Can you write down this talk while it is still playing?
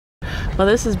Well,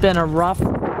 this has been a rough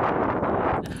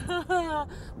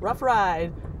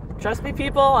ride. Trust me,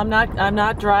 people, I'm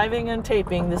not driving and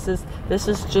taping. This is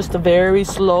just a very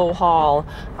slow haul.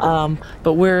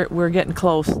 But we're getting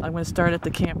close. I'm going to start at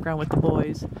the campground with the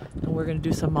boys, and we're going to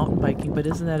do some mountain biking. But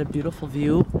isn't that a beautiful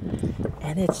view?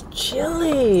 And it's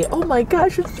chilly. Oh my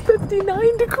gosh, it's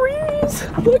 59 degrees.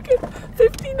 Look at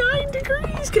 59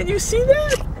 degrees. Can you see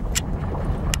that?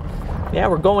 Yeah,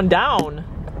 we're going down.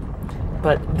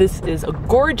 But this is a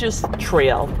gorgeous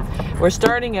trail. We're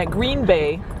starting at Green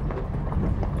Bay,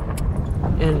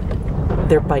 and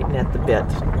they're biting at the bit.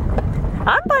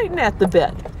 I'm biting at the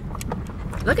bit.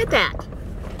 Look at that.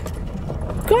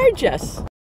 Gorgeous.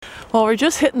 Well, we're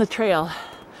just hitting the trail,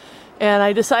 and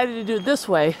I decided to do it this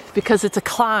way because it's a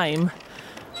climb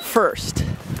first.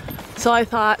 So I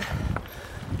thought,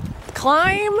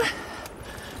 climb,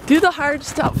 do the hard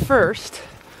stuff first,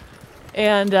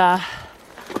 and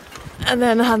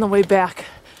then on the way back,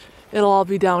 it'll all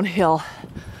be downhill.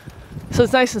 So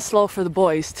it's nice and slow for the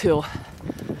boys too.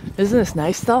 Isn't this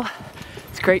nice though?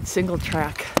 It's great single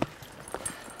track.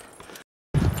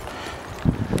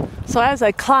 So as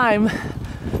I climb,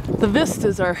 the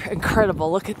vistas are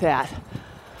incredible. Look at that.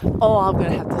 Oh, I'm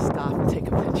gonna have to stop and take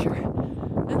a picture.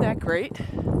 Isn't that great?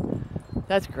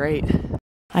 That's great.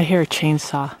 I hear a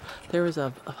chainsaw. There was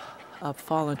a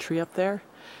fallen tree up there,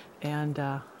 and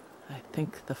I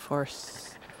think the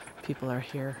forest people are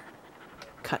here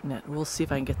cutting it. We'll see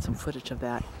if I can get some footage of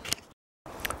that.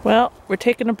 Well, we're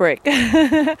taking a break.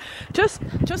 just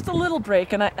a little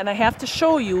break, and I have to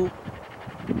show you.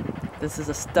 This is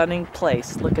a stunning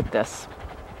place. Look at this.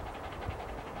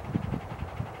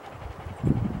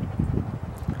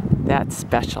 That's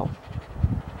special.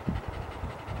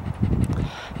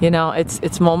 You know,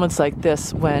 it's moments like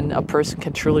this when a person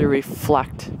can truly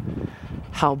reflect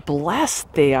how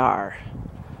blessed they are.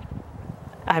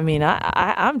 I mean,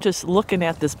 I'm just looking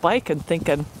at this bike and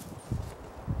thinking,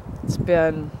 it's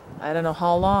been, I don't know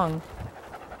how long,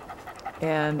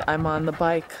 and I'm on the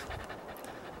bike.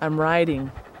 I'm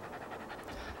riding.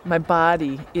 My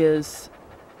body is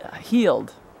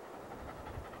healed.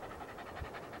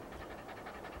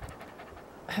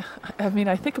 I mean,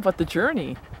 I think about the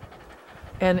journey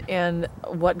and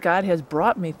what God has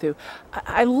brought me through.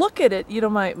 I look at it, you know,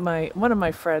 one of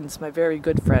my friends, my very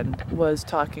good friend, was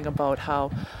talking about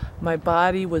how my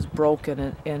body was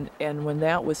broken, and when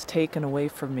that was taken away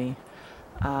from me,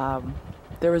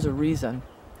 there was a reason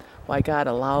why God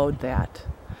allowed that.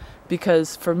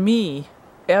 Because for me,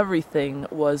 everything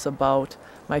was about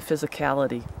my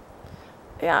physicality.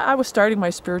 Yeah, I was starting my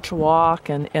spiritual walk,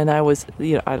 and I was,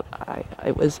 you know,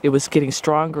 it was getting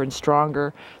stronger and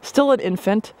stronger. Still an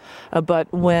infant,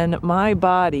 but when my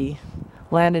body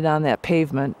landed on that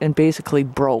pavement and basically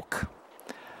broke,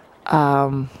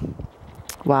 wow,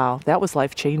 that was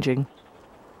life changing.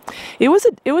 It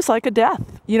was like a death.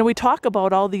 You know, we talk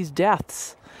about all these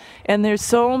deaths, and there's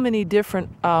so many different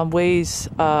ways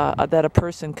that a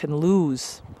person can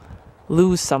lose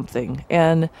something.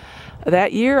 And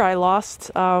that year I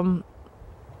lost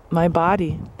my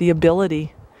body, the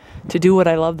ability to do what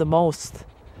I love the most,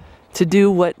 to do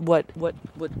what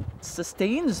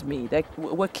sustains me,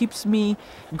 what keeps me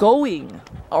going,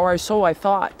 or so I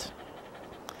thought.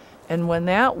 And when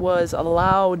that was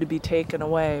allowed to be taken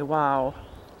away, wow.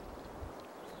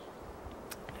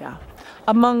 Yeah.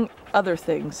 Among other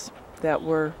things that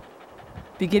were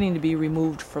beginning to be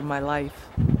removed from my life.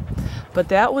 But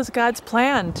that was God's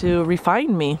plan to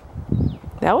refine me.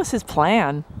 That was His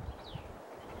plan.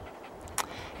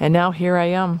 And now here I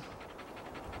am.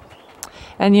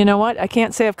 And you know what? I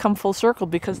can't say I've come full circle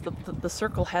because the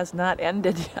circle has not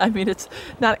ended. I mean, it's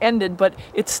not ended, but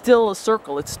it's still a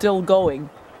circle. It's still going.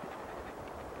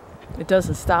 It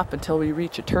doesn't stop until we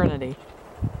reach eternity.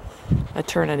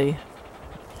 Eternity.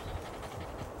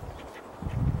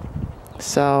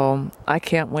 So I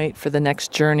can't wait for the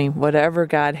next journey, whatever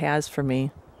God has for me.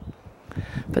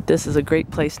 But this is a great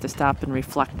place to stop and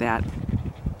reflect that.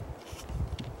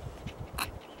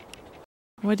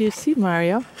 What do you see,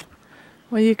 Mario?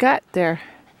 What do you got there?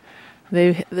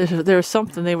 There's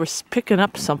something. They were picking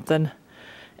up something,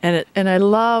 and I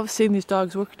love seeing these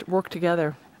dogs work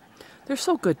together. They're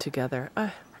so good together.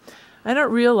 I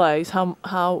don't realize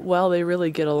how well they really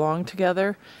get along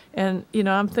together. And, you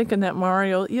know, I'm thinking that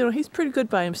Mario, you know, he's pretty good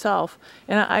by himself.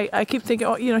 And I keep thinking,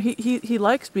 oh, you know, he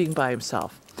likes being by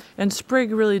himself. And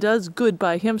Sprig really does good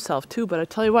by himself, too. But I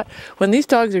tell you what, when these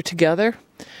dogs are together,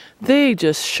 they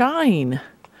just shine.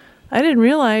 I didn't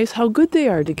realize how good they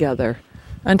are together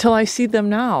until I see them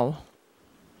now.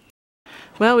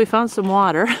 Well, we found some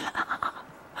water.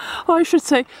 Oh, I should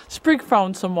say Sprig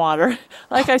found some water.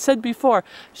 Like I said before,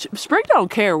 Sprig don't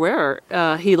care where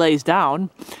he lays down,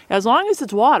 as long as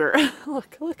it's water.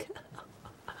 Look, look.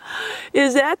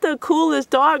 Is that the coolest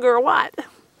dog or what?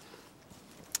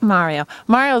 Mario.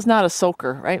 Mario's not a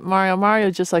soaker, right?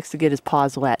 Mario just likes to get his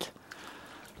paws wet.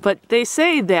 But they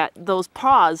say that those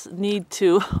paws need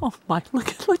to, oh my, look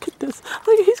at this.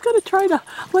 Look, he's going to try to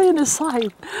lay on his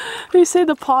side. They say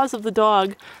the paws of the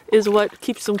dog is what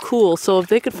keeps them cool. So if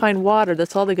they could find water,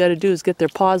 that's all they got to do is get their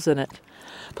paws in it.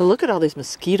 But look at all these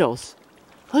mosquitoes.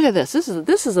 Look at this.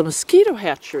 This is a mosquito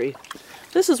hatchery.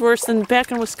 This is worse than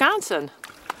back in Wisconsin.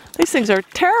 These things are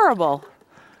terrible.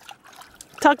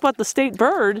 Talk about the state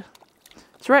bird.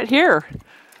 It's right here.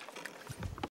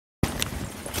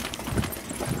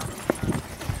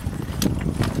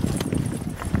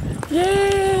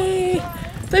 Yay!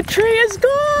 The tree is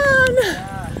gone!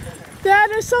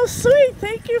 That is so sweet.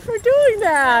 Thank you for doing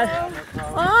that.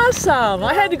 Awesome.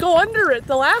 I had to go under it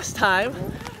the last time.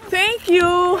 Thank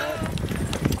you.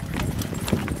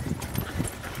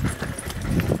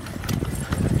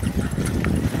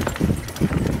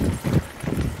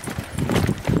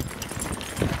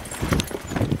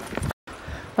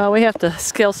 Well, we have to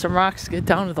scale some rocks to get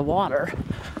down to the water.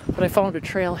 But I found a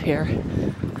trail here.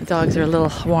 The dogs are a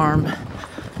little warm.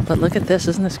 But look at this.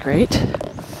 Isn't this great?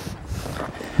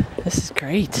 This is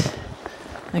great.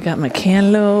 I got my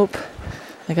cantaloupe.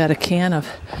 I got a can of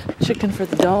chicken for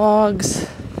the dogs.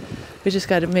 We just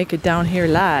got to make it down here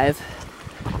live.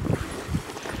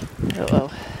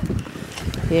 Uh-oh.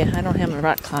 Yeah, I don't have my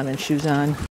rock climbing shoes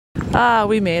on. Ah,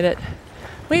 we made it.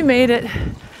 We made it.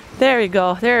 There you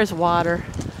go. There's water.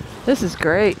 This is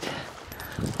great.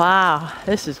 Wow,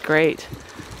 this is great.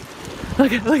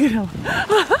 Look at him.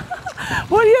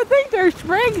 What do you think there,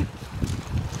 Sprig?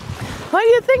 What do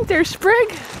you think there,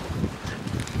 Sprig?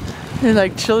 They're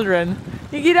like children.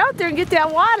 You get out there and get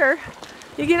that water.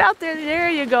 You get out there, there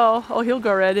you go. Oh, he'll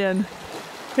go right in.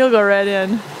 He'll go right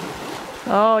in.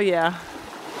 Oh, yeah.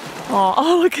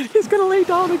 Oh, look at, he's gonna lay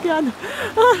down again.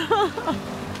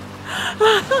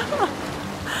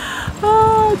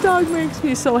 Oh, dog makes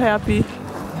me so happy.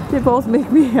 They both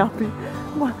make me happy.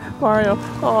 Mario.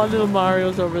 Oh, little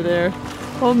Mario's over there.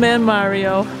 Old man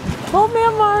Mario. Old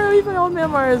man Mario. Even old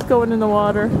man Mario's going in the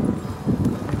water.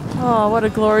 Oh, what a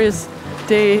glorious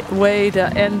way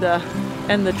to end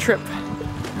the trip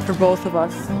for both of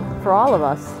us. For all of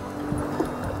us.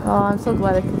 Oh, I'm so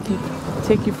glad I could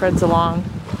take you friends along.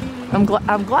 I'm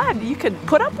glad you could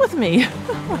put up with me.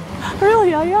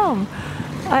 Really, I am.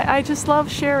 I just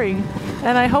love sharing,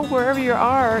 and I hope wherever you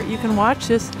are, you can watch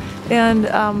this and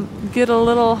get a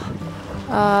little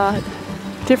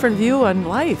different view on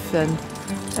life,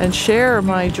 and share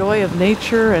my joy of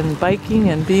nature and biking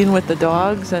and being with the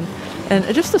dogs, and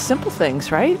just the simple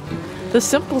things, right? The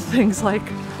simple things like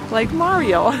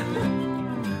Mario.